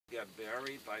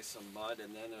buried by some mud,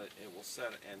 and then it will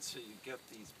set, and so you get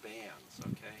these bands,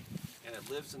 okay? And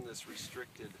it lives in this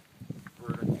restricted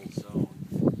vertical zone.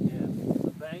 And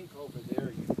the bank over there,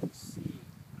 you can see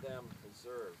them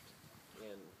preserved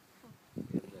in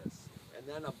this. And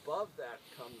then above that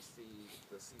comes the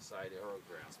seaside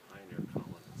aerograss, pioneer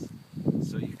colonists.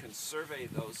 So you can survey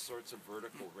those sorts of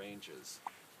vertical ranges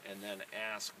and then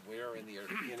ask where in the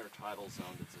intertidal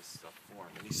zone does this stuff form.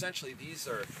 And essentially these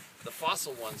are, the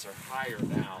fossil ones are higher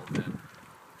now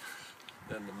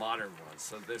than the modern ones.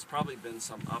 So there's probably been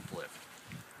some uplift.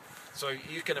 So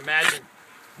you can imagine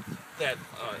that,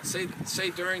 say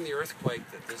during the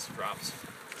earthquake that this drops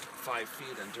 5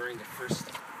 feet, and during the first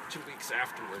 2 weeks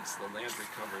afterwards the land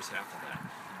recovers half of that,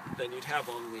 then you'd have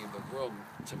only the room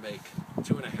to make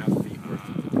 2.5 feet worth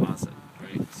of deposit,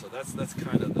 right? So that's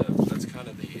kind of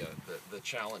the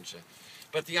challenge.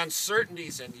 But the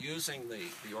uncertainties in using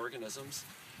the organisms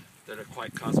that are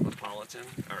quite cosmopolitan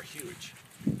are huge.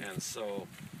 And so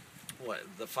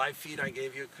the 5 feet I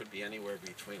gave you could be anywhere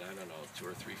between, I don't know, 2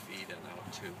 or 3 feet and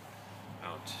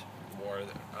out more.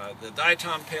 The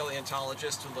diatom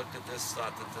paleontologist who looked at this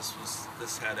thought that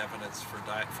this had evidence from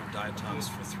diatoms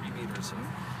for 3 meters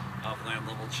of land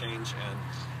level change. And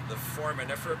the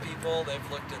foraminifera people, they've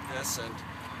looked at this and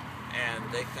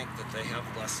they think that they have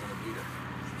less than 1 meter.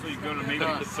 So you go to maybe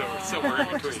so we're in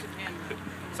between.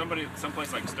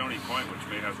 Someplace like Stony Point, which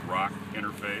may have rock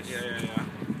interface. Yeah.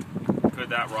 Could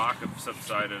that rock have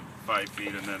subsided 5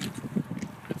 feet and then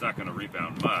it's not going to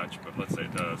rebound much, but let's say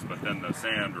it does, but then the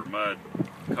sand or mud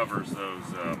covers those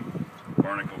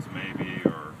barnacles maybe,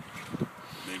 or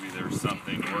maybe there's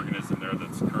something, organism there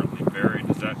that's currently buried.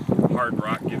 Does that hard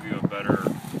rock give you a better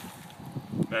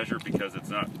measure because it's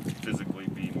not physically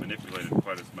being manipulated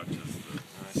quite as much as the...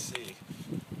 I see.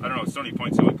 I don't know, Stony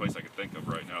Point's the only place I could think of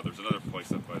right now. There's another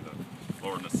place up by the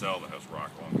lower Nacelle that has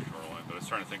rock along the shoreline, but I was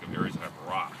trying to think of areas that have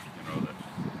rock, you know, that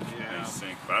may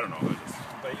sink, but I don't know.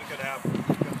 But you could have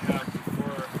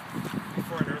before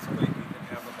an earthquake, you could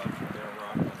have a bunch of bare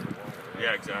rock underwater. Right?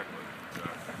 Yeah, exactly.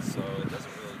 So it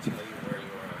doesn't really tell you where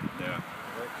you are. Yeah.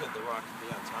 Where could the rock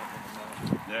be on top of the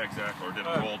mountain? Yeah, exactly. Or did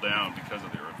it roll down because of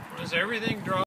the earthquake? Does everything draw